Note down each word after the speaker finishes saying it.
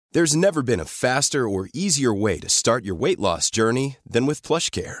There's never been a faster or easier way to start your weight loss journey than with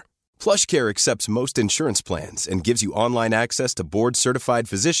PlushCare. PlushCare accepts most insurance plans and gives you online access to board-certified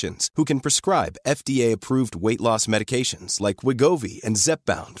physicians who can prescribe FDA-approved weight loss medications like Wegovy and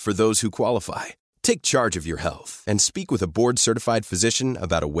Zepbound for those who qualify. Take charge of your health and speak with a board-certified physician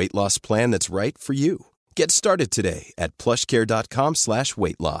about a weight loss plan that's right for you. Get started today at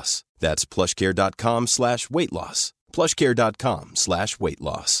plushcare.com/weight-loss. That's plushcare.com/weight-loss.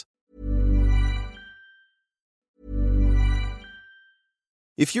 plushcare.com/weight-loss.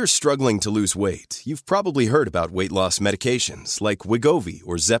 If you're struggling to lose weight, you've probably heard about weight loss medications like Wegovy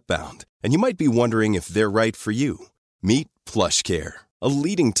or Zepbound, and you might be wondering if they're right for you. Meet PlushCare, a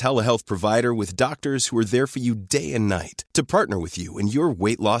leading telehealth provider with doctors who are there for you day and night to partner with you in your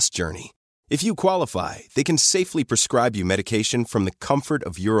weight loss journey. If you qualify, they can safely prescribe you medication from the comfort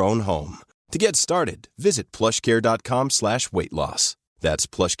of your own home. To get started, visit plushcare.com/weight-loss. That's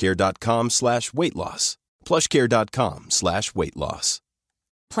plushcare.com/weight-loss. plushcare.com/weight-loss.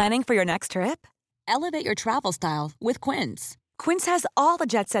 Planning for your next trip? Elevate your travel style with Quince. Quince has all the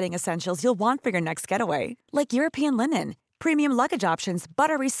jet-setting essentials you'll want for your next getaway, like European linen, premium luggage options,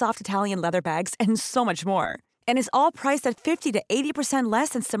 buttery soft Italian leather bags, and so much more. And is all priced at 50 to 80%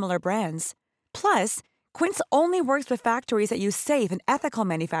 less than similar brands. Plus, Quince only works with factories that use safe and ethical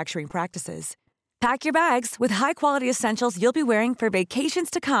manufacturing practices. Pack your bags with high-quality essentials you'll be wearing for vacations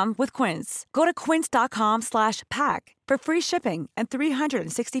to come with Quince. Go to quince.com/pack for free shipping and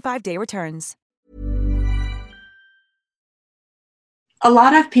 365-day returns. A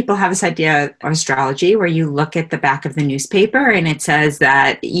lot of people have this idea of astrology where you look at the back of the newspaper and it says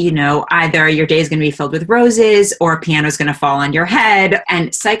that, either your day is going to be filled with roses or a piano is going to fall on your head.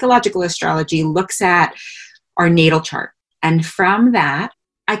 And psychological astrology looks at our natal chart. And from that,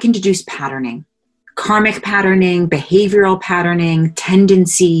 I can deduce patterning. Karmic patterning, behavioral patterning,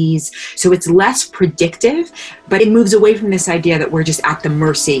 tendencies. So it's less predictive, but it moves away from this idea that we're just at the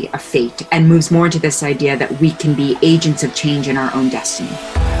mercy of fate and moves more into this idea that we can be agents of change in our own destiny.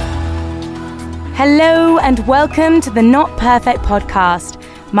 Hello and welcome to the Not Perfect podcast.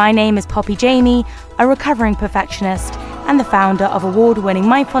 My name is Poppy Jamie, a recovering perfectionist and the founder of award-winning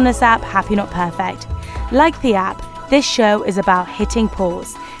mindfulness app Happy Not Perfect. Like the app, this show is about hitting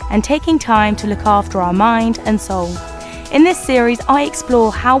pause and taking time to look after our mind and soul. In this series, I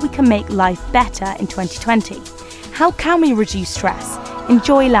explore how we can make life better in 2020. How can we reduce stress,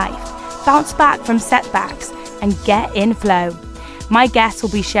 enjoy life, bounce back from setbacks, and get in flow? My guests will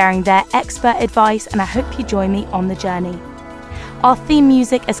be sharing their expert advice, and I hope you join me on the journey. Our theme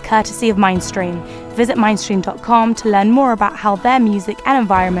music is courtesy of Mindstream. Visit mindstream.com to learn more about how their music and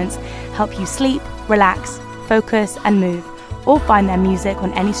environments help you sleep, relax, focus, and move, or find their music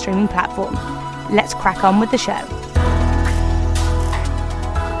on any streaming platform. Let's crack on with the show.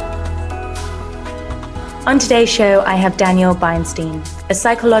 On today's show, I have Danielle Beinstein, a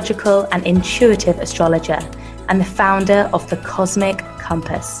psychological and intuitive astrologer and the founder of the Cosmic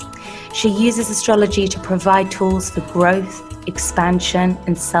Compass. She uses astrology to provide tools for growth, expansion,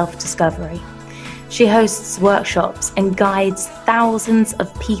 and self-discovery. She hosts workshops and guides thousands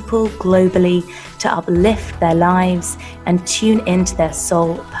of people globally to uplift their lives and tune into their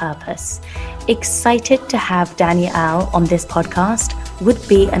soul purpose. Excited to have Danielle on this podcast would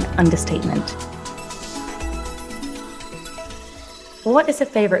be an understatement. What is a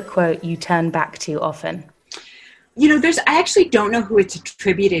favorite quote you turn back to often? I actually don't know who it's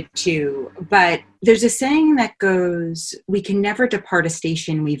attributed to, but there's a saying that goes, we can never depart a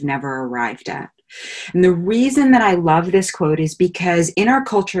station we've never arrived at. And the reason that I love this quote is because in our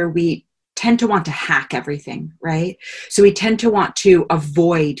culture, we tend to want to hack everything, right? So we tend to want to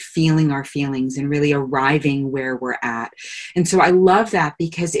avoid feeling our feelings and really arriving where we're at. And so I love that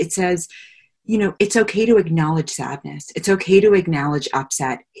because it says, it's okay to acknowledge sadness. It's okay to acknowledge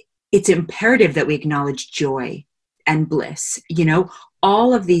upset. It's imperative that we acknowledge joy and bliss,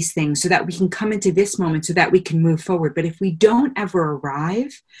 all of these things so that we can come into this moment so that we can move forward. But if we don't ever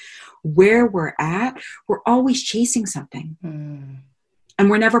arrive where we're at, we're always chasing something and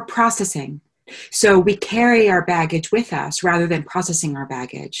we're never processing. So we carry our baggage with us rather than processing our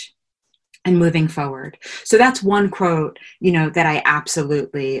baggage and moving forward. So that's one quote, that I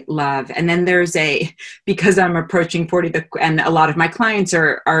absolutely love. And then there's because I'm approaching 40 and a lot of my clients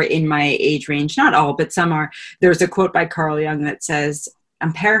are in my age range, not all, but some are, there's a quote by Carl Jung that says,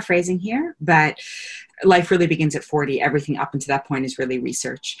 I'm paraphrasing here, but life really begins at 40. Everything up until that point is really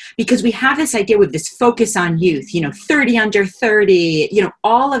research. Because we have this idea with this focus on youth, 30 under 30,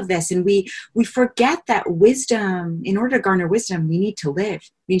 all of this. And we forget that wisdom, in order to garner wisdom, we need to live.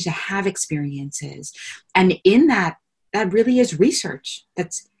 We need to have experiences. And in that really is research.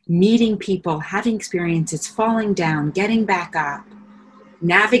 That's meeting people, having experiences, falling down, getting back up,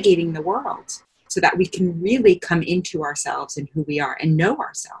 navigating the world so that we can really come into ourselves and who we are and know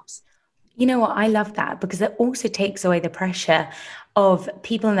ourselves. You know what? I love that because it also takes away the pressure of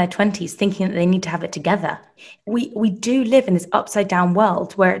people in their 20s thinking that they need to have it together. We do live in this upside down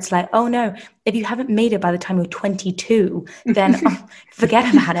world where it's like, oh no, if you haven't made it by the time you're 22, then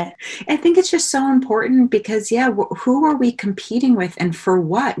forget about it. I think it's just so important because, who are we competing with and for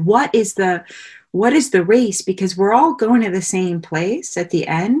what? What is the race? Because we're all going to the same place at the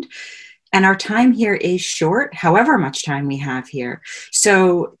end. And our time here is short, however much time we have here.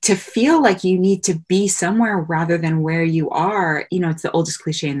 So to feel like you need to be somewhere rather than where you are, it's the oldest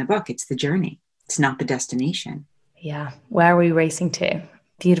cliche in the book. It's the journey. It's not the destination. Yeah. Where are we racing to?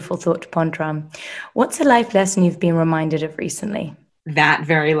 Beautiful thought to ponder on. What's a life lesson you've been reminded of recently? That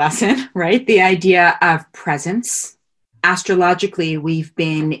very lesson, right? The idea of presence. Astrologically, we've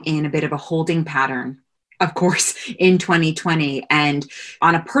been in a bit of a holding pattern, of course, in 2020. And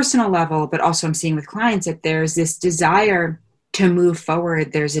on a personal level, but also I'm seeing with clients that there's this desire to move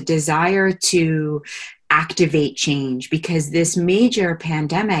forward. There's a desire to activate change because this major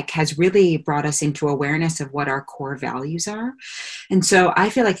pandemic has really brought us into awareness of what our core values are. And so I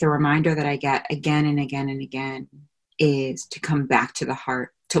feel like the reminder that I get again and again and again is to come back to the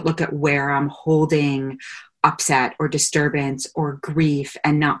heart, to look at where I'm holding upset or disturbance or grief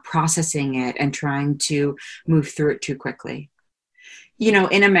and not processing it and trying to move through it too quickly.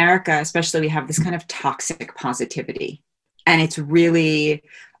 In America, especially, we have this kind of toxic positivity, and it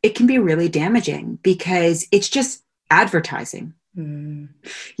can be really damaging because it's just advertising.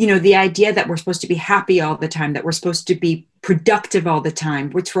 The idea that we're supposed to be happy all the time, that we're supposed to be productive all the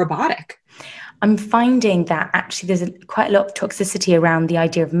time, it's robotic. I'm finding that actually there's quite a lot of toxicity around the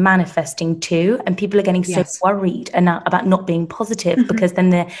idea of manifesting too. And people are getting so worried about not being positive because then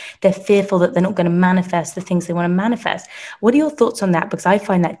they're fearful that they're not going to manifest the things they want to manifest. What are your thoughts on that? Because I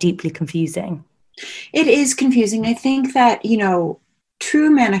find that deeply confusing. It is confusing. I think that,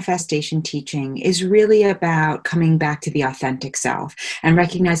 true manifestation teaching is really about coming back to the authentic self and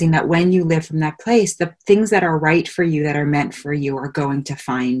recognizing that when you live from that place, the things that are right for you, that are meant for you, are going to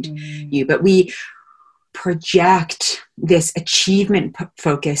find you. But we project this achievement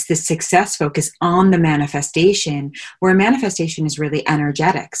focus, this success focus on the manifestation, where manifestation is really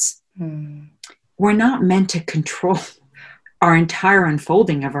energetics. We're not meant to control our entire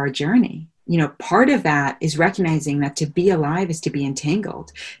unfolding of our journey. Part of that is recognizing that to be alive is to be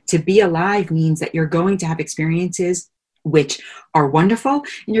entangled. To be alive means that you're going to have experiences which are wonderful,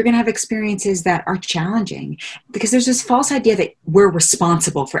 and you're going to have experiences that are challenging, because there's this false idea that we're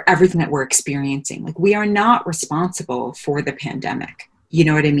responsible for everything that we're experiencing. Like, we are not responsible for the pandemic. You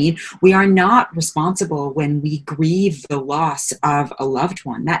know what I mean? We are not responsible when we grieve the loss of a loved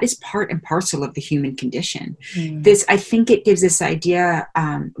one. That is part and parcel of the human condition. I think it gives this idea,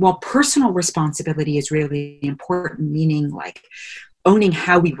 while personal responsibility is really important, meaning like owning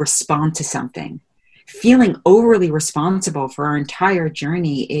how we respond to something, feeling overly responsible for our entire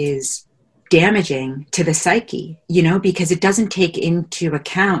journey is damaging to the psyche, because it doesn't take into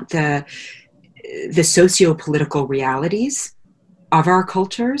account the socio-political realities of our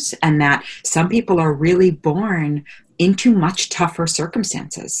cultures, and that some people are really born into much tougher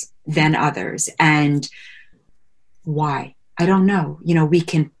circumstances than others. And why? I don't know. We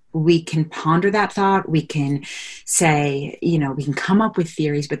can ponder that thought. We can say, we can come up with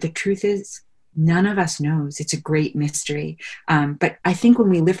theories, but the truth is none of us knows. It's a great mystery. But I think when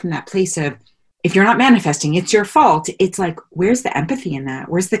we live from that place of, if you're not manifesting, it's your fault, it's like, where's the empathy in that?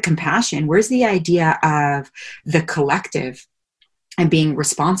 Where's the compassion? Where's the idea of the collective and being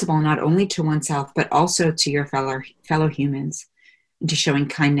responsible not only to oneself, but also to your fellow humans, and to showing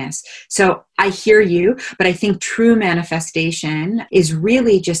kindness? So I hear you, but I think true manifestation is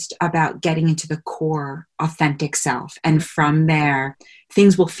really just about getting into the core authentic self. And from there,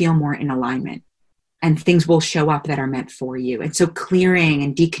 things will feel more in alignment and things will show up that are meant for you. And so clearing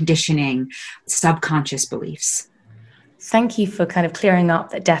and deconditioning subconscious beliefs. Thank you for kind of clearing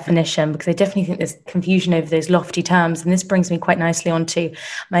up that definition, because I definitely think there's confusion over those lofty terms. And this brings me quite nicely on to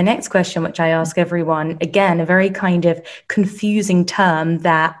my next question, which I ask everyone. Again, a very kind of confusing term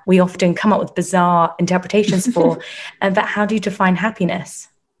that we often come up with bizarre interpretations for. But how do you define happiness?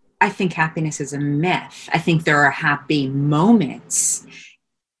 I think happiness is a myth. I think there are happy moments.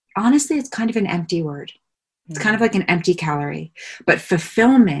 Honestly, it's kind of an empty word. It's kind of like an empty calorie. But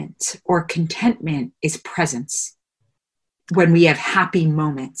fulfillment or contentment is presence. When we have happy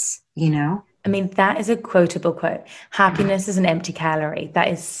moments, I mean, that is a quotable quote. Happiness is an empty calorie. That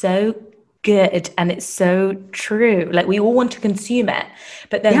is so good and it's so true. Like we all want to consume it,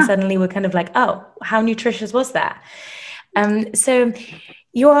 but then suddenly we're kind of like, oh, how nutritious was that? So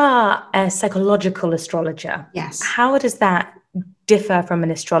you are a psychological astrologer. Yes. How does that differ from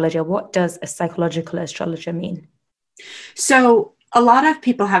an astrologer? What does a psychological astrologer mean? So a lot of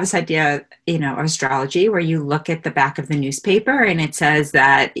people have this idea, of astrology where you look at the back of the newspaper and it says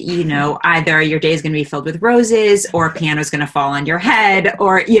that, either your day is going to be filled with roses or a piano is going to fall on your head,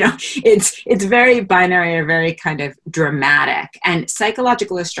 or, it's very binary or very kind of dramatic. And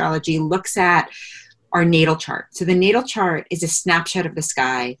psychological astrology looks at our natal chart. So the natal chart is a snapshot of the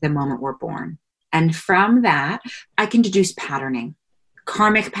sky the moment we're born. And from that, I can deduce patterning.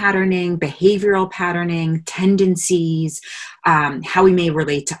 Karmic patterning, behavioral patterning, tendencies, how we may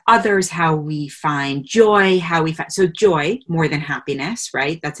relate to others, how we find joy, so joy more than happiness,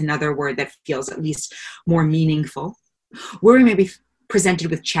 right? That's another word that feels at least more meaningful. Where we may be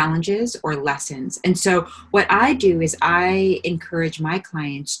presented with challenges or lessons. And so what I do is I encourage my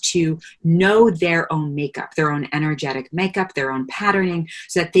clients to know their own makeup, their own energetic makeup, their own patterning,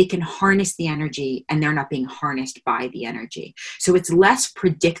 so that they can harness the energy and they're not being harnessed by the energy. So it's less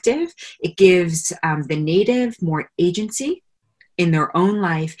predictive. It gives the native more agency in their own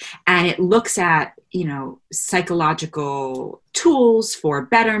life. And it looks at, psychological tools for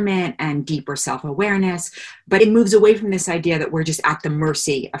betterment and deeper self-awareness. But it moves away from this idea that we're just at the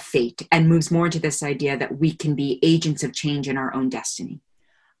mercy of fate and moves more into this idea that we can be agents of change in our own destiny.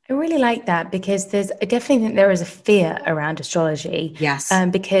 I really like that because I definitely think there is a fear around astrology. Yes.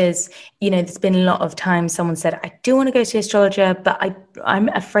 Because, there's been a lot of times someone said, I do want to go to the astrologer, but I'm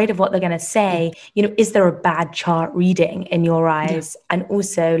afraid of what they're going to say. Is there a bad chart reading in your eyes? Yeah. And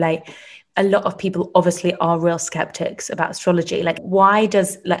also a lot of people obviously are real skeptics about astrology. Like, why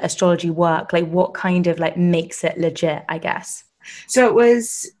does astrology work? Like, what kind of makes it legit, I guess? So it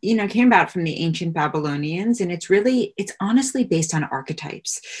was, came about from the ancient Babylonians, and it's honestly based on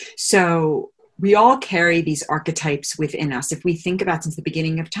archetypes. So we all carry these archetypes within us. If we think about since the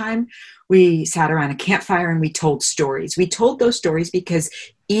beginning of time, we sat around a campfire and we told stories. We told those stories because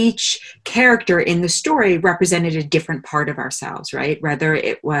each character in the story represented a different part of ourselves, right? Whether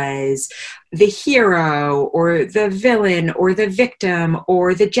it was the hero or the villain or the victim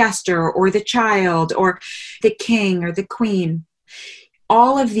or the jester or the child or the king or the queen.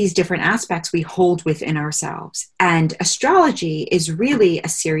 All of these different aspects we hold within ourselves. And astrology is really a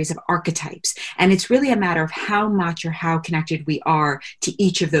series of archetypes. And it's really a matter of how much or how connected we are to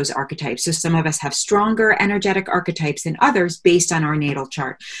each of those archetypes. So some of us have stronger energetic archetypes than others based on our natal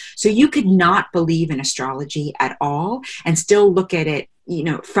chart. So you could not believe in astrology at all and still look at it,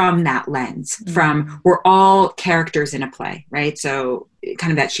 from that lens, from we're all characters in a play, right? So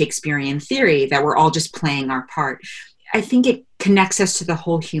kind of that Shakespearean theory that we're all just playing our part. I think it connects us to the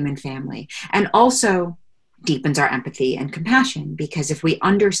whole human family and also deepens our empathy and compassion, because if we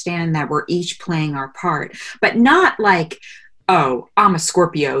understand that we're each playing our part, but not like, oh, I'm a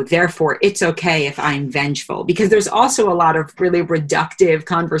Scorpio, therefore it's okay if I'm vengeful, because there's also a lot of really reductive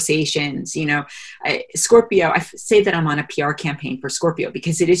conversations. Scorpio, I say that I'm on a PR campaign for Scorpio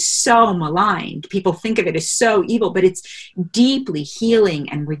because it is so maligned. People think of it as so evil, but it's deeply healing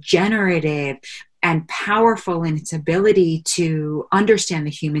and regenerative and powerful in its ability to understand the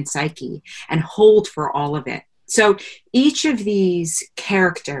human psyche and hold for all of it. So each of these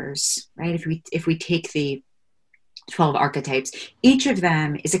characters, right, if we take the 12 archetypes, each of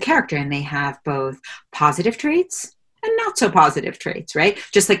them is a character, and they have both positive traits and not so positive traits, right?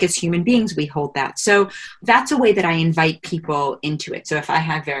 Just like as human beings, we hold that. So that's a way that I invite people into it. So if I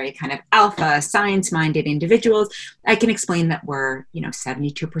have very kind of alpha, science-minded individuals, I can explain that we're,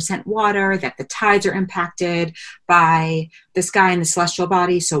 72% water, that the tides are impacted by the sky and the celestial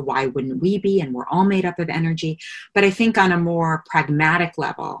body. So why wouldn't we be? And we're all made up of energy. But I think on a more pragmatic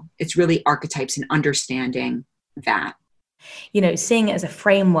level, it's really archetypes and understanding that. Seeing it as a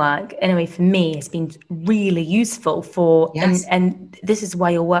framework, anyway, for me, has been really useful for, yes. and this is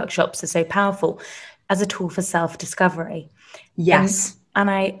why your workshops are so powerful, as a tool for self-discovery. Yes. And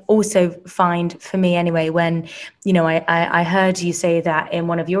I also find, for me anyway, when, I heard you say that in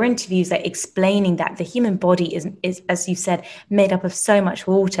one of your interviews, that explaining that the human body is, as you said, made up of so much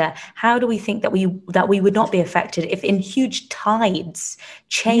water. How do we think that we would not be affected if in huge tides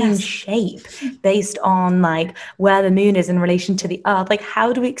change shape based on where the moon is in relation to the earth?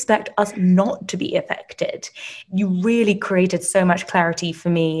 How do we expect us not to be affected? You really created so much clarity for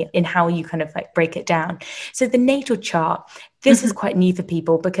me in how you kind of break it down. So the natal chart, this is quite new for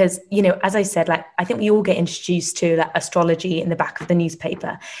people because, as I said, I think we all get introduced to astrology in the back of the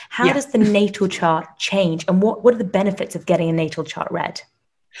newspaper. How does the natal chart change, and what are the benefits of getting a natal chart read?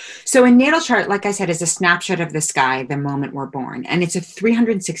 So a natal chart, like I said, is a snapshot of the sky the moment we're born. And it's a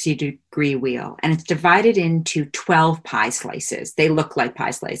 360-degree wheel. And it's divided into 12 pie slices. They look like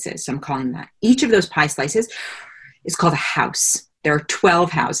pie slices, so I'm calling that. Each of those pie slices is called a house. There are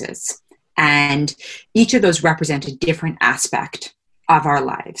 12 houses. And each of those represent a different aspect of our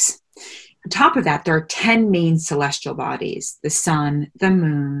lives. On top of that, there are 10 main celestial bodies: the sun, the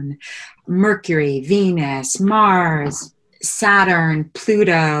moon, Mercury, Venus, Mars, Saturn,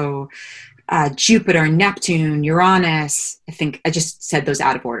 Pluto, Jupiter, Neptune, Uranus. I think I just said those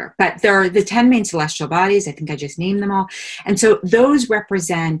out of order, but there are the 10 main celestial bodies. I think I just named them all. And so those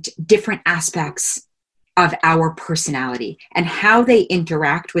represent different aspects of our personality, and how they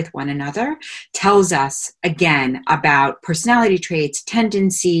interact with one another tells us, again, about personality traits,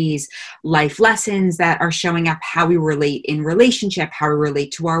 tendencies, life lessons that are showing up, how we relate in relationship, how we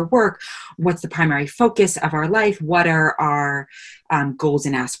relate to our work, what's the primary focus of our life, what are our goals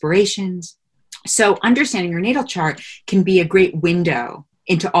and aspirations. So understanding your natal chart can be a great window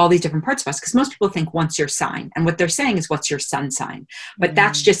into all these different parts of us, because most people think, what's your sign? And what they're saying is, what's your sun sign? But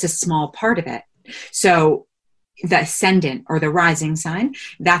that's just a small part of it. So the ascendant or the rising sign,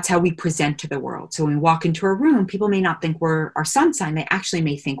 that's how we present to the world. So when we walk into a room, people may not think we're our sun sign. They actually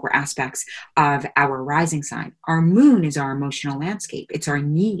may think we're aspects of our rising sign. Our moon is our emotional landscape. It's our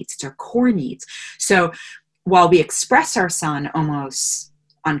needs. It's our core needs. So while we express our sun almost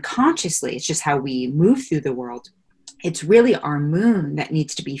unconsciously, it's just how we move through the world. It's really our moon that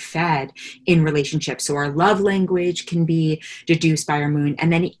needs to be fed in relationships. So our love language can be deduced by our moon,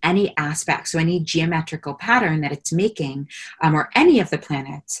 and then any aspect, so any geometrical pattern that it's making, or any of the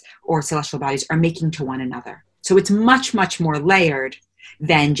planets or celestial bodies are making to one another. So it's much, much more layered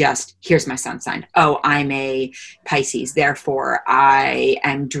than just, here's my sun sign. Oh, I'm a Pisces, therefore I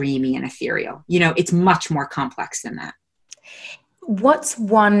am dreamy and ethereal. It's much more complex than that. What's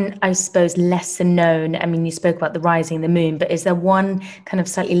one, I suppose, lesser known? I mean, you spoke about the rising, the moon, but is there one kind of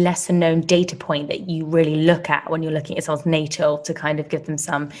slightly lesser known data point that you really look at when you're looking at someone's natal to kind of give them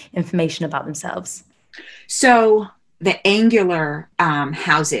some information about themselves? So the angular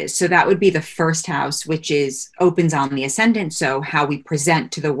houses, so that would be the first house, which opens on the ascendant. So how we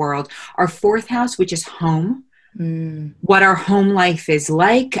present to the world. Our fourth house, which is home. What our home life is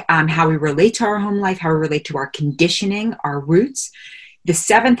like, how we relate to our home life, how we relate to our conditioning, our roots. The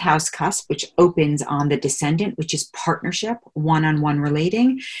seventh house cusp, which opens on the descendant, which is partnership, one-on-one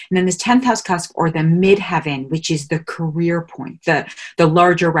relating. And then this 10th house cusp, or the midheaven, which is the career point, the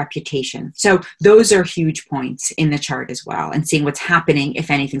larger reputation. So those are huge points in the chart as well, and seeing what's happening, if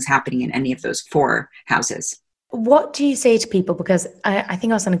anything's happening in any of those four houses. What do you say to people? Because I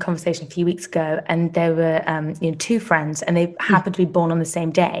think I was in a conversation a few weeks ago, and there were two friends, and they happened to be born on the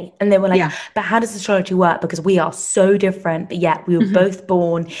same day. And they were like, but how does astrology work? Because we are so different, but yet we were both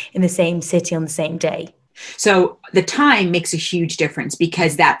born in the same city on the same day. So the time makes a huge difference,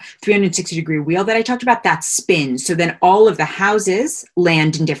 because that 360-degree wheel that I talked about, that spins. So then all of the houses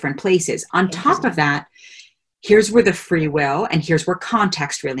land in different places. On top of that, here's where the free will, and here's where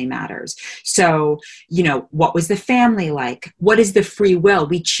context really matters. So, what was the family like? What is the free will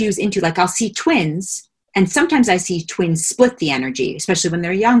we choose into? Like, I'll see twins, and sometimes I see twins split the energy, especially when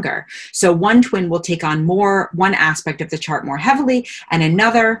they're younger. So one twin will take on one aspect of the chart more heavily, and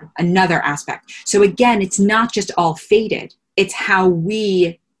another aspect. So again, it's not just all fated. It's how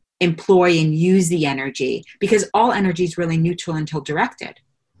we employ and use the energy, because all energy is really neutral until directed.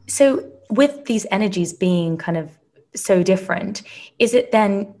 So with these energies being kind of so different, is it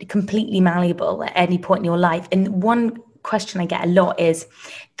then completely malleable at any point in your life? And one question I get a lot is,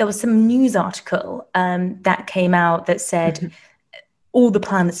 there was some news article that came out that said all the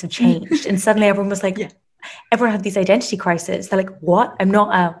planets have changed. And suddenly everyone was like, everyone had these identity crises. They're like, what? I'm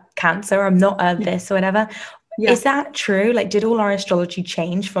not a Cancer. I'm not a this or whatever. Yeah. Is that true? Like, did all our astrology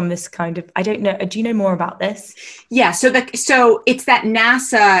change from this kind of, I don't know. Do you know more about this? Yeah. So it's that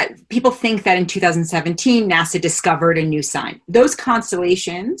NASA, people think that in 2017, NASA discovered a new sign. Those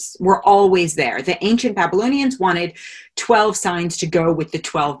constellations were always there. The ancient Babylonians wanted 12 signs to go with the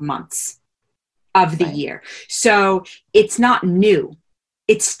 12 months of the year. So it's not new.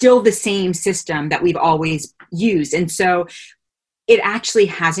 It's still the same system that we've always used. And so it actually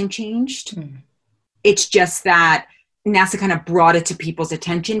hasn't changed. It's just that NASA kind of brought it to people's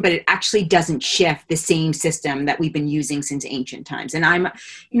attention, but it actually doesn't shift the same system that we've been using since ancient times. And I'm,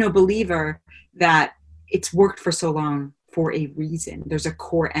 a believer that it's worked for so long for a reason. There's a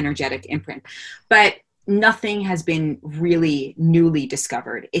core energetic imprint, but nothing has been really newly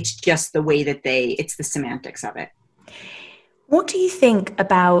discovered. It's just the way that it's the semantics of it. What do you think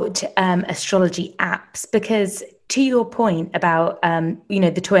about astrology apps? Because to your point about,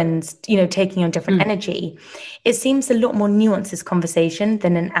 the twins, taking on different energy, it seems a lot more nuanced, this conversation,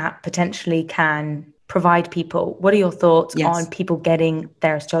 than an app potentially can provide people. What are your thoughts on people getting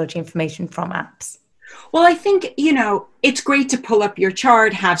their astrology information from apps? Well, I think, it's great to pull up your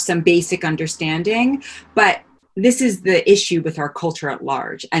chart, have some basic understanding, but this is the issue with our culture at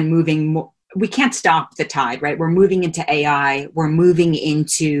large and moving more. We can't stop the tide, right? We're moving into AI. We're moving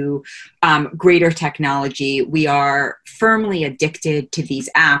into greater technology. We are firmly addicted to these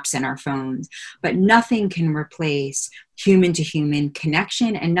apps and our phones, but nothing can replace human to human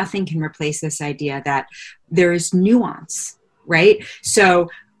connection, and nothing can replace this idea that there is nuance, right? So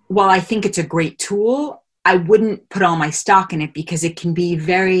while I think it's a great tool, I wouldn't put all my stock in it because it can be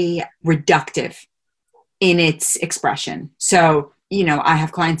very reductive in its expression. So, I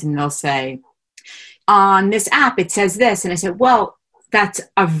have clients and they'll say, on this app, it says this. And I said, well, that's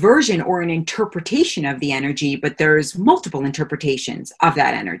a version or an interpretation of the energy, but there's multiple interpretations of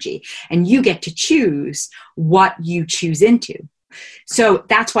that energy. And you get to choose what you choose into. So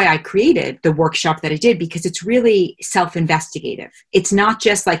that's why I created the workshop that I did, because it's really self-investigative. It's not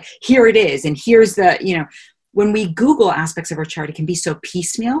just like, here it is, and here's the, when we Google aspects of our chart, it can be so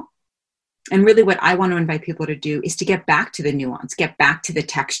piecemeal. And really what I want to invite people to do is to get back to the nuance, get back to the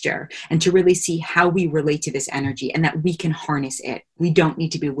texture, and to really see how we relate to this energy and that we can harness it. We don't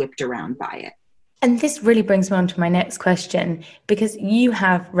need to be whipped around by it. And this really brings me on to my next question, because you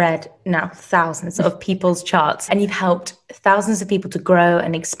have read now thousands of people's charts and you've helped thousands of people to grow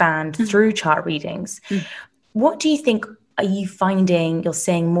and expand through chart readings. What do you think are you finding you're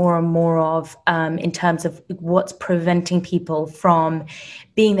seeing more and more of in terms of what's preventing people from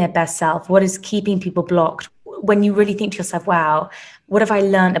being their best self? What is keeping people blocked? When you really think to yourself, wow, what have I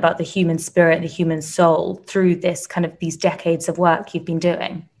learned about the human spirit, the human soul through this kind of these decades of work you've been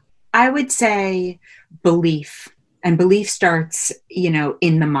doing? I would say belief. And belief starts, in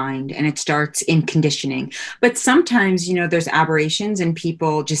the mind, and it starts in conditioning. But sometimes, there's aberrations and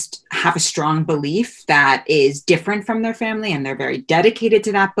people just have a strong belief that is different from their family and they're very dedicated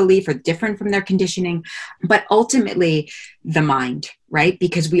to that belief or different from their conditioning. But ultimately, the mind, right?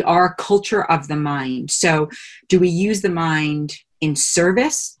 Because we are a culture of the mind. So do we use the mind in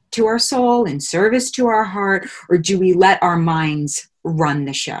service to our soul, in service to our heart, or do we let our minds run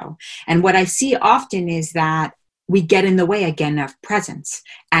the show? And what I see often is that we get in the way again of presence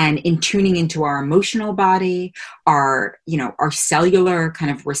and in tuning into our emotional body, our cellular kind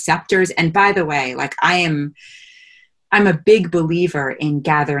of receptors. And by the way, like I'm a big believer in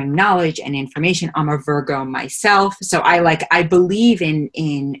gathering knowledge and information. I'm a Virgo myself. So I believe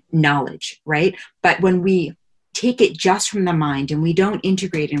in knowledge, right? But when we take it just from the mind and we don't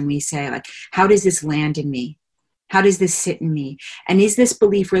integrate and we say like, how does this land in me? How does this sit in me? And is this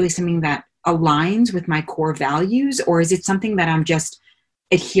belief really something that aligns with my core values, or is it something that I'm just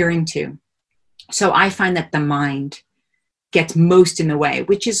adhering to? So I find that the mind gets most in the way,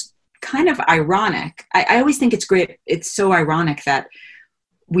 which is kind of ironic. I always think it's great. It's so ironic that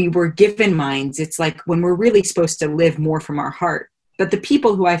we were given minds. It's like when we're really supposed to live more from our heart. But the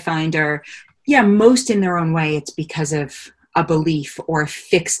people who I find are, most in their own way, it's because of a belief or a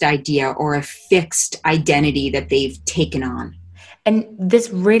fixed idea or a fixed identity that they've taken on. And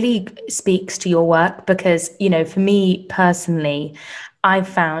this really speaks to your work because, for me personally, I've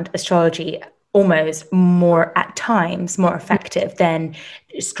found astrology almost more at times more effective than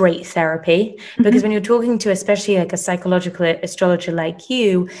straight therapy, because when you're talking to especially like a psychological astrologer like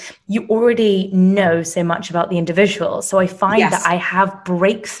you already know so much about the individual. So I find that I have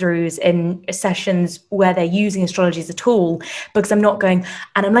breakthroughs in sessions where they're using astrology as a tool, because I'm not going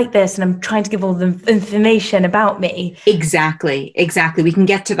and I'm like this and I'm trying to give all the information about me. Exactly. We can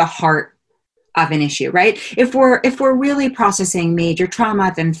get to the heart of an issue, right? If we're really processing major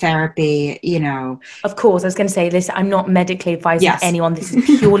trauma, then therapy, Of course, I was going to say, listen, I'm not medically advising anyone. This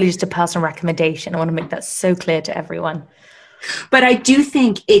is purely just a personal recommendation. I want to make that so clear to everyone. But I do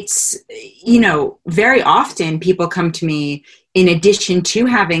think it's, very often people come to me in addition to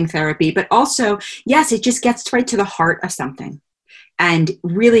having therapy, but also, yes, it just gets right to the heart of something and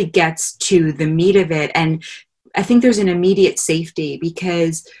really gets to the meat of it. And I think there's an immediate safety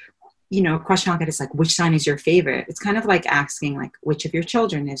because a question I'll get is like, which sign is your favorite? It's kind of like asking like, which of your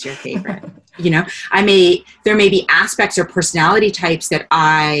children is your favorite? There may be aspects or personality types that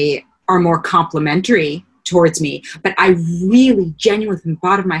are more complementary towards me, but I really genuinely from the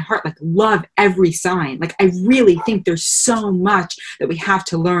bottom of my heart, like love every sign. Like I really think there's so much that we have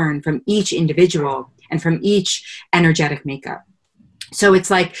to learn from each individual and from each energetic makeup. So it's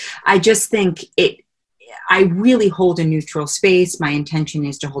like, I just think I really hold a neutral space. My intention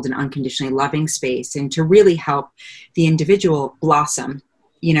is to hold an unconditionally loving space and to really help the individual blossom,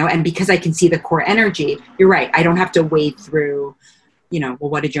 and because I can see the core energy, you're right. I don't have to wade through, well,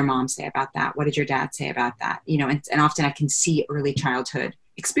 what did your mom say about that? What did your dad say about that? And often I can see early childhood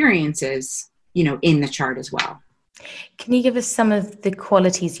experiences, in the chart as well. Can you give us some of the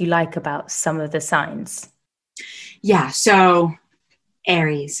qualities you like about some of the signs? Yeah. So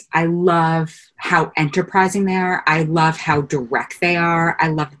Aries, I love how enterprising they are. I love how direct they are. I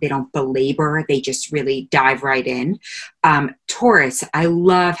love that they don't belabor. They just really dive right in. Taurus, I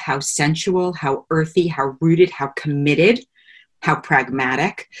love how sensual, how earthy, how rooted, how committed, how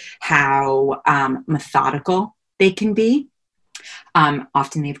pragmatic, how methodical they can be.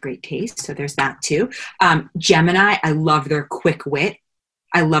 Often they have great taste, so there's that too. Gemini, I love their quick wit.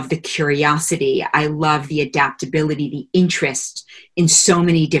 I love the curiosity. I love the adaptability, the interest in so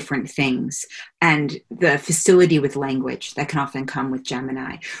many different things, and the facility with language that can often come with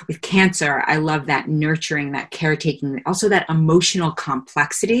Gemini. With Cancer, I love that nurturing, that caretaking, also that emotional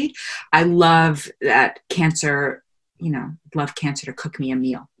complexity. I love that Cancer, love Cancer to cook me a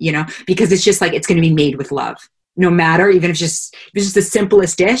meal, because it's just like, it's going to be made with love. No matter, even if it's just the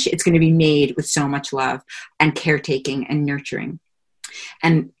simplest dish, it's going to be made with so much love and caretaking and nurturing.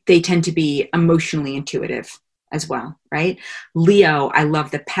 And they tend to be emotionally intuitive as well, right? Leo, I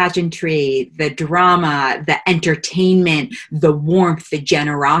love the pageantry, the drama, the entertainment, the warmth, the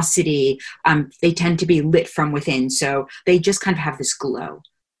generosity. They tend to be lit from within. So they just kind of have this glow,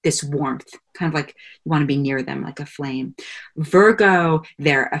 this warmth, kind of like you want to be near them like a flame. Virgo,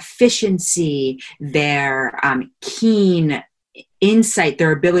 their efficiency, their keen insight,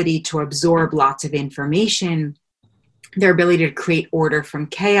 their ability to absorb lots of information, their ability to create order from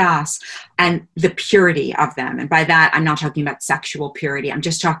chaos, and the purity of them. And by that, I'm not talking about sexual purity. I'm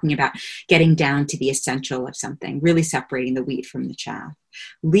just talking about getting down to the essential of something, really separating the wheat from the chaff.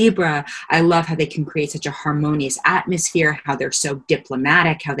 Libra, I love how they can create such a harmonious atmosphere, how they're so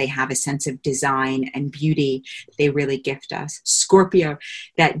diplomatic, how they have a sense of design and beauty they really gift us. Scorpio,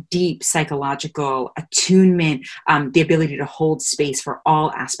 that deep psychological attunement, the ability to hold space for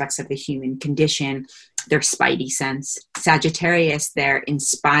all aspects of the human condition, their spidey sense. Sagittarius, their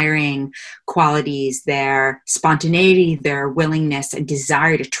inspiring qualities, their spontaneity, their willingness and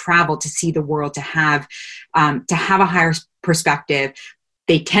desire to travel, to see the world, to have a higher perspective.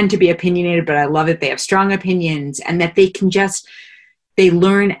 They tend to be opinionated, but I love that they have strong opinions and that they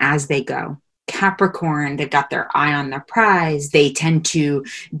learn as they go. Capricorn, they've got their eye on their prize. They tend to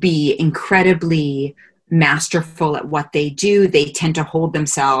be incredibly masterful at what they do. They tend to hold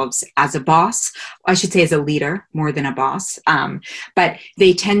themselves as a boss. I should say as a leader more than a boss. But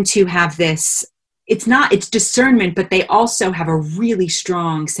they tend to have this, it's discernment, but they also have a really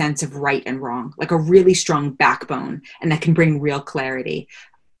strong sense of right and wrong, like a really strong backbone, and that can bring real clarity.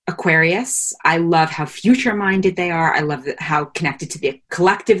 Aquarius, I love how future-minded they are. I love how connected to the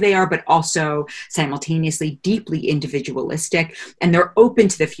collective they are, but also simultaneously deeply individualistic, and they're open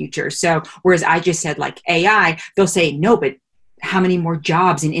to the future. So whereas I just said like AI, they'll say, no, but how many more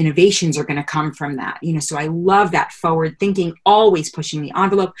jobs and innovations are going to come from that? So I love that forward thinking, always pushing the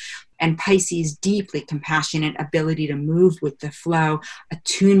envelope. And Pisces, deeply compassionate, ability to move with the flow,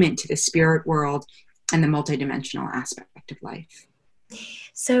 attunement to the spirit world and the multidimensional aspect of life.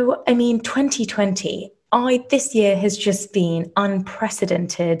 So, 2020, this year has just been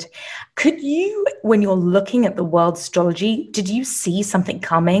unprecedented. Could you, when you're looking at the world astrology, did you see something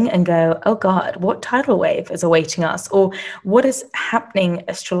coming and go, oh God, what tidal wave is awaiting us? Or what is happening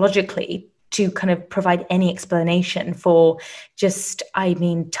astrologically to kind of provide any explanation for just,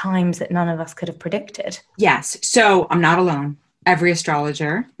 times that none of us could have predicted? Yes. So I'm not alone. Every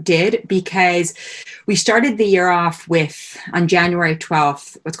astrologer did, because we started the year off with, on January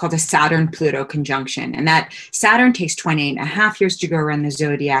 12th, what's called a Saturn-Pluto conjunction. And that Saturn takes 28.5 years to go around the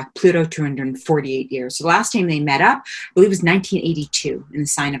zodiac, Pluto 248 years. So the last time they met up, I believe it was 1982 in the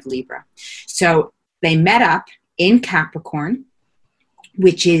sign of Libra. So they met up in Capricorn,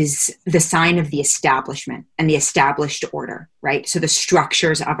 which is the sign of the establishment and the established order, right? So the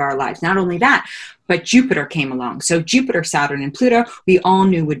structures of our lives. Not only that, but Jupiter came along. So Jupiter, Saturn, and Pluto, we all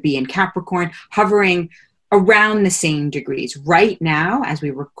knew would be in Capricorn, hovering around the same degrees. Right now, as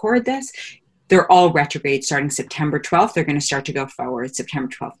we record this, they're all retrograde starting September 12th. They're going to start to go forward. September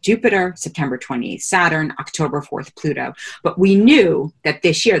 12th, Jupiter, September 28th, Saturn, October 4th, Pluto. But we knew that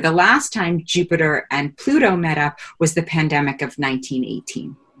this year, the last time Jupiter and Pluto met up was the pandemic of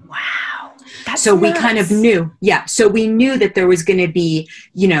 1918. Wow. That's so nuts. We kind of knew. Yeah. So we knew that there was going to be,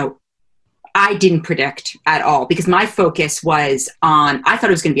 I didn't predict at all because my focus was on, I thought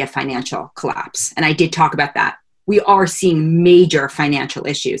it was going to be a financial collapse. And I did talk about that. We are seeing major financial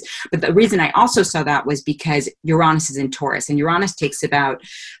issues. But the reason I also saw that was because Uranus is in Taurus, and Uranus takes about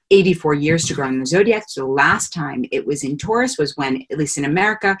 84 years to grow in the zodiac. So the last time it was in Taurus was when, at least in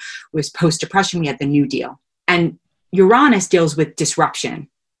America, was post-Depression, we had the New Deal. And Uranus deals with disruption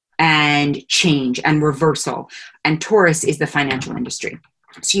and change and reversal. And Taurus is the financial industry.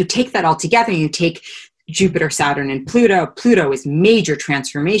 So you take that all together, and you take Jupiter, Saturn, and Pluto. Pluto is major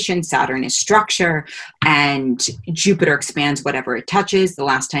transformation. Saturn is structure, and Jupiter expands whatever it touches. The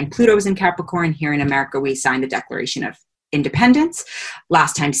last time Pluto was in Capricorn, here in America, we signed the Declaration of Independence.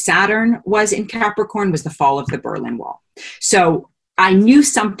 Last time Saturn was in Capricorn was the fall of the Berlin Wall. So I knew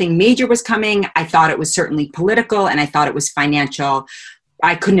something major was coming. I thought it was certainly political, and I thought it was financial.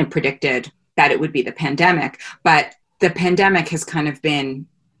 I couldn't have predicted that it would be the pandemic, but the pandemic has kind of been,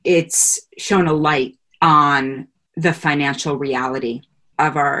 it's shown a light on the financial reality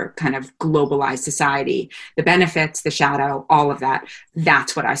of our kind of globalized society, the benefits, the shadow, all of that.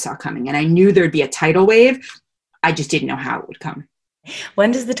 That's what I saw coming. And I knew there'd be a tidal wave. I just didn't know how it would come.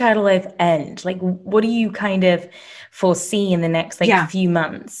 When does the tidal wave end? Like, what do you kind of foresee in the next few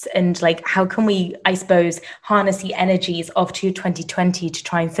months? And like, how can we, I suppose, harness the energies of 2020 to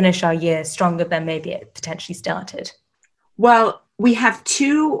try and finish our year stronger than maybe it potentially started? Well, we have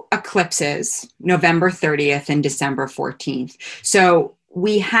two eclipses, November 30th and December 14th. So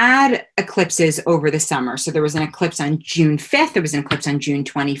we had eclipses over the summer. So there was an eclipse on June 5th, there was an eclipse on June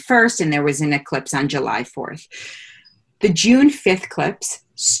 21st, and there was an eclipse on July 4th. The June 5th eclipse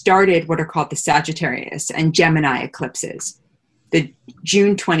started what are called the Sagittarius and Gemini eclipses. The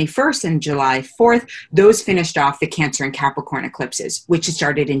June 21st and July 4th, those finished off the Cancer and Capricorn eclipses, which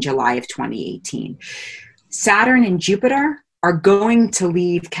started in July of 2018. Saturn and Jupiter are going to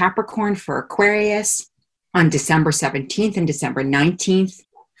leave Capricorn for Aquarius on December 17th and December 19th,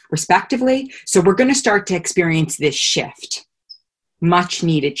 respectively. So we're going to start to experience this shift, much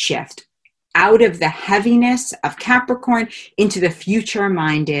needed shift, out of the heaviness of Capricorn into the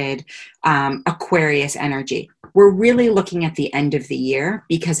future-minded Aquarius energy. We're really looking at the end of the year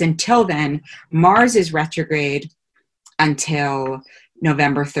because until then, Mars is retrograde until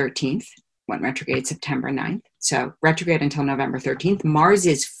November 13th, went retrograde September 9th. So retrograde until November 13th. Mars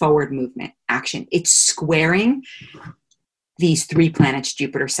is forward movement, action. It's squaring these three planets,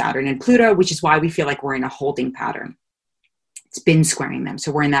 Jupiter, Saturn, and Pluto, which is why we feel like we're in a holding pattern. It's been squaring them.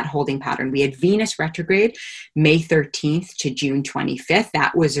 So we're in that holding pattern. We had Venus retrograde May 13th to June 25th.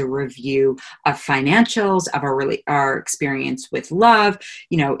 That was a review of financials, of our experience with love.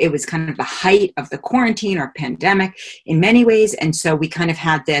 You know, it was kind of the height of the quarantine or pandemic in many ways. And so we kind of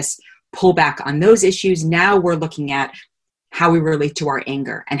had this pullback on those issues. Now we're looking at how we relate to our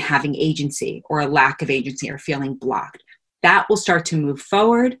anger and having agency or a lack of agency or feeling blocked. That will start to move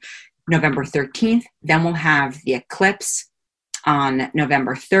forward November 13th. Then we'll have the eclipse on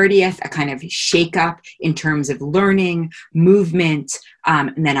November 30th, a kind of shake-up in terms of learning, movement,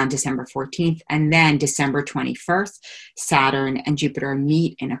 and then on December 14th. And then December 21st, Saturn and Jupiter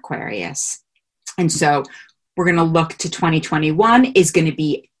meet in Aquarius. And so we're going to look to 2021 is going to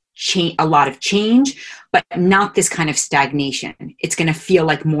be a lot of change, but not this kind of stagnation. It's going to feel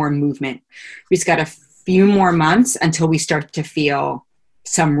like more movement. We've just got a few more months until we start to feel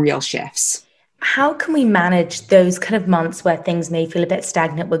some real shifts. How can we manage those kind of months where things may feel a bit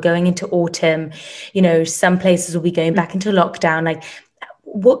stagnant? We're going into autumn, you know, some places will be going back into lockdown. Like,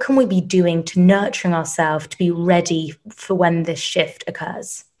 what can we be doing to nurturing ourselves to be ready for when this shift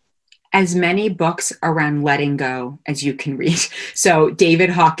occurs? As many books around letting go as you can read. So David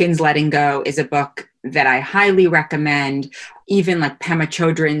Hawkins' Letting Go is a book that I highly recommend, even like Pema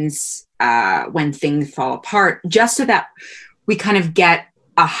Chodron's When Things Fall Apart, just so that we kind of get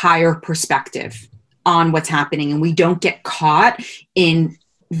a higher perspective on what's happening and we don't get caught in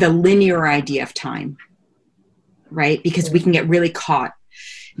the linear idea of time, right? Because we can get really caught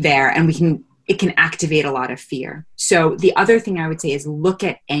there and it can activate a lot of fear. So the other thing I would say is look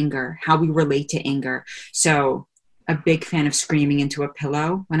at anger, how we relate to anger. So a big fan of screaming into a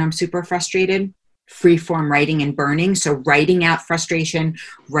pillow when I'm super frustrated, freeform writing and burning. So writing out frustration,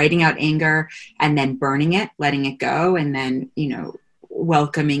 writing out anger, and then burning it, letting it go. And then, you know,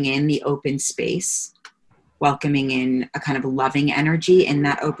 welcoming in the open space, welcoming in a kind of loving energy in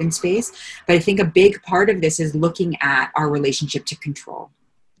that open space. But I think a big part of this is looking at our relationship to control.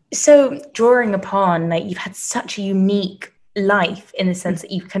 So drawing upon, like, you've had such a unique life in the sense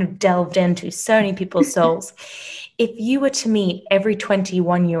that you've kind of delved into so many people's souls. If you were to meet every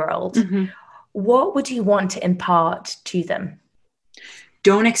 21-year-old, what would you want to impart to them?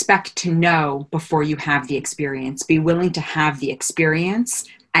 Don't expect to know before you have the experience. Be willing to have the experience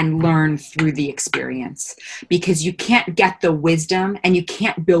and learn through the experience, because you can't get the wisdom and you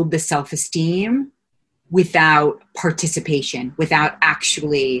can't build the self-esteem without participation, without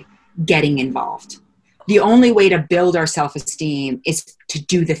actually getting involved. The only way to build our self-esteem is to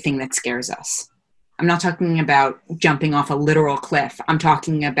do the thing that scares us. I'm not talking about jumping off a literal cliff. I'm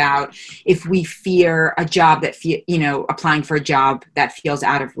talking about if we fear a job that, applying for a job that feels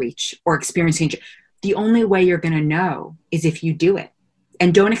out of reach, or experiencing, the only way you're going to know is if you do it.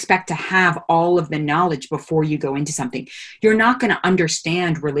 And don't expect to have all of the knowledge before you go into something. You're not going to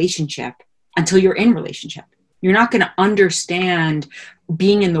understand relationship until you're in relationship. You're not going to understand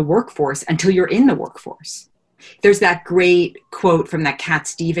being in the workforce until you're in the workforce. There's that great quote from that Cat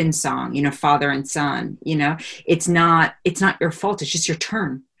Stevens song, father and son, it's not your fault. It's just your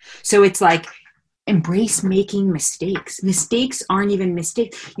turn. So it's like, embrace making mistakes. Mistakes aren't even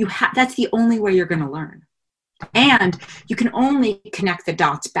mistakes. That's the only way you're going to learn. And you can only connect the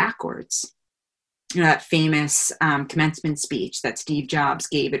dots backwards. That famous commencement speech that Steve Jobs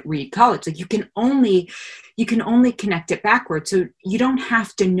gave at Reed College. Like you can only connect it backwards. So you don't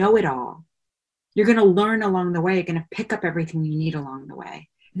have to know it all. You're going to learn along the way. You're going to pick up everything you need along the way.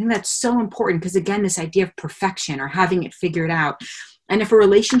 I think that's so important because, again, this idea of perfection or having it figured out. And if a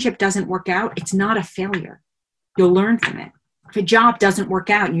relationship doesn't work out, it's not a failure. You'll learn from it. If a job doesn't work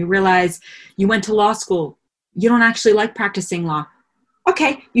out and you realize you went to law school, you don't actually like practicing law.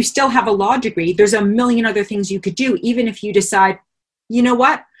 Okay, you still have a law degree. There's a million other things you could do, even if you decide, you know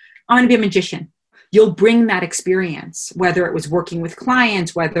what, I'm going to be a magician. You'll bring that experience, whether it was working with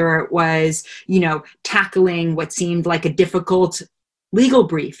clients, whether it was, tackling what seemed like a difficult legal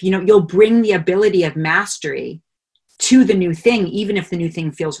brief. You'll bring the ability of mastery to the new thing, even if the new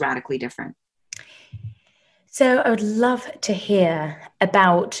thing feels radically different. So I would love to hear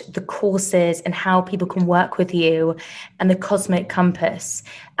about the courses and how people can work with you and the Cosmic Compass.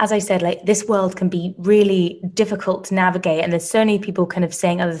 As I said, this world can be really difficult to navigate, and there's so many people kind of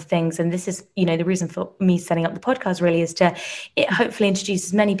saying other things. And this is, the reason for me setting up the podcast really is to hopefully introduce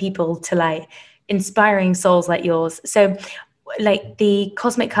as many people to inspiring souls like yours. So the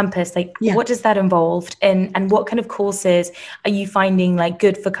Cosmic Compass, what does that involve, and what kind of courses are you finding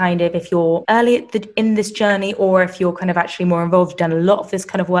good for kind of if you're early in this journey, or if you're kind of actually more involved, done a lot of this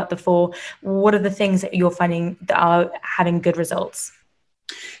kind of work before? What are the things that you're finding that are having good results?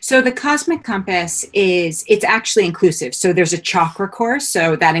 So the Cosmic Compass it's actually inclusive. So there's a chakra course.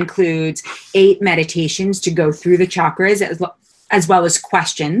 So that includes 8 meditations to go through the chakras, as well as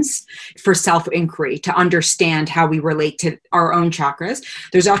questions for self-inquiry to understand how we relate to our own chakras.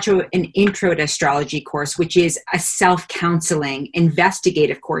 There's also an intro to astrology course, which is a self-counseling,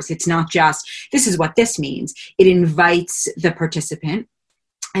 investigative course. It's not just, this is what this means. It invites the participant.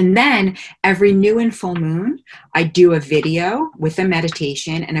 And then every new and full moon, I do a video with a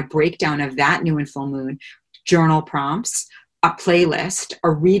meditation and a breakdown of that new and full moon, journal prompts, a playlist, a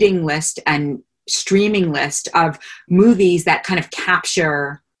reading list, and streaming list of movies that kind of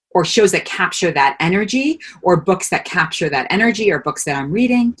capture, or shows that capture that energy, or books that capture that energy, or books that I'm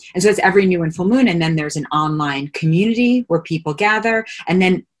reading. And so it's every new and full moon. And then there's an online community where people gather. And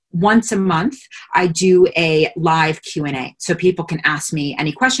then once a month, I do a live Q&A. So people can ask me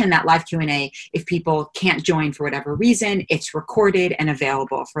any question in that live Q&A. If people can't join for whatever reason, it's recorded and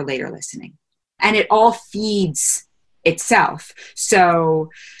available for later listening. And it all feeds itself. So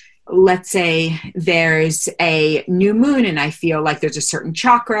let's say there's a new moon and I feel like there's a certain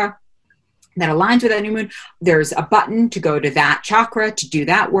chakra that aligns with that new moon. There's a button to go to that chakra to do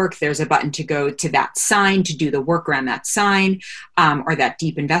that work. There's a button to go to that sign to do the work around that sign, or that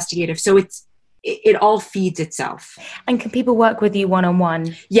deep investigative. So it all feeds itself. And can people work with you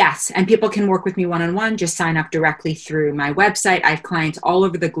one-on-one? Yes. And people can work with me one-on-one. Just sign up directly through my website. I have clients all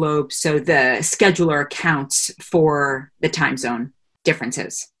over the globe. So the scheduler accounts for the time zone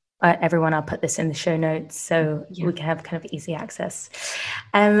differences. Everyone, I'll put this in the show notes so we can have kind of easy access.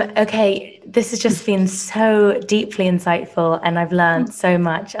 Okay, this has just been so deeply insightful, and I've learned so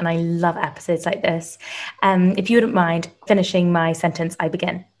much, and I love episodes like this. If you wouldn't mind finishing my sentence, I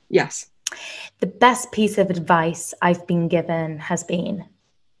begin. Yes. The best piece of advice I've been given has been?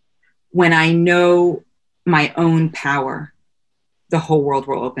 When I know my own power, the whole world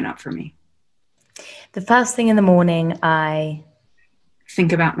will open up for me. The first thing in the morning, I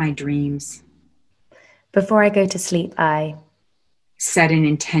think about my dreams. Before I go to sleep, I set an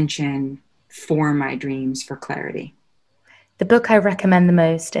intention for my dreams for clarity. The book I recommend the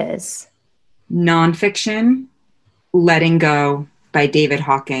most is nonfiction, Letting Go by David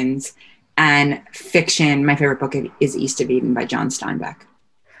Hawkins, and fiction. My favorite book is East of Eden by John Steinbeck.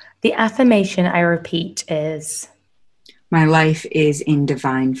 The affirmation I repeat is, my life is in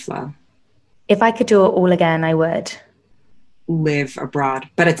divine flow. If I could do it all again, I would live abroad,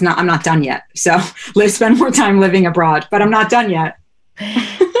 but I'm not done yet. So spend more time living abroad, but I'm not done yet.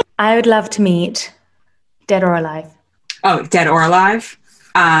 I would love to meet, dead or alive. Oh, dead or alive?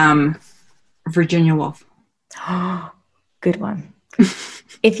 Virginia Woolf. Good one.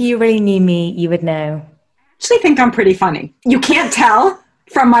 If you really knew me, you would know. I actually think I'm pretty funny. You can't tell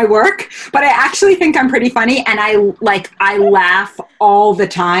from my work, but I actually think I'm pretty funny, and I laugh all the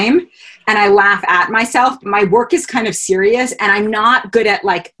time, and I laugh at myself. My work is kind of serious, and I'm not good at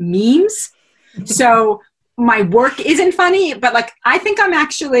like memes. So my work isn't funny, but like I think I'm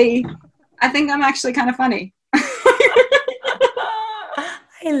actually kind of funny.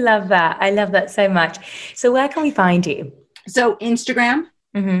 I love that. I love that so much. So where can we find you? So Instagram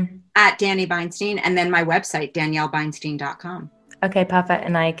at Dani Beinstein, and then my website, daniellebeinstein.com. Okay, perfect.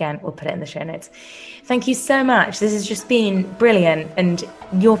 And I, again, will put it in the show notes. Thank you so much. This has just been brilliant, and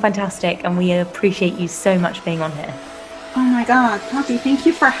you're fantastic, and we appreciate you so much being on here. Oh my God, Poppy, thank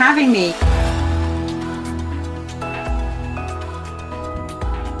you for having me.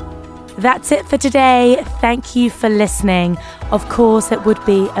 That's it for today. Thank you for listening. Of course, it would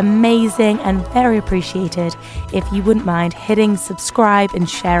be amazing and very appreciated if you wouldn't mind hitting subscribe and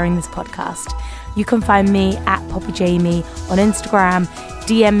sharing this podcast. You can find me at Poppy Jamie on Instagram.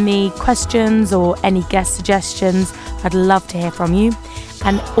 DM me questions or any guest suggestions. I'd love to hear from you.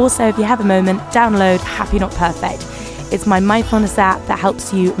 And also, if you have a moment, download Happy Not Perfect. It's my mindfulness app that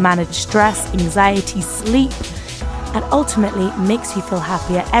helps you manage stress, anxiety, sleep, and ultimately makes you feel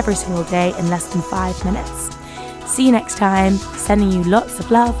happier every single day in less than 5 minutes. See you next time. Sending you lots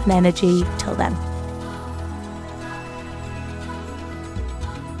of love and energy. Till then.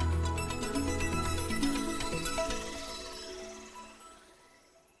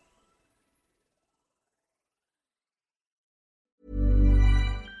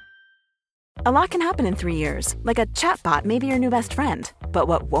 A lot can happen in 3 years, like a chatbot may be your new best friend. But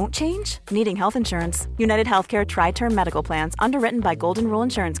what won't change? Needing health insurance. United Healthcare Tri-Term Medical Plans, underwritten by Golden Rule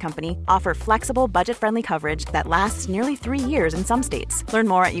Insurance Company, offer flexible, budget-friendly coverage that lasts nearly 3 years in some states. Learn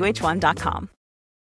more at uh1.com.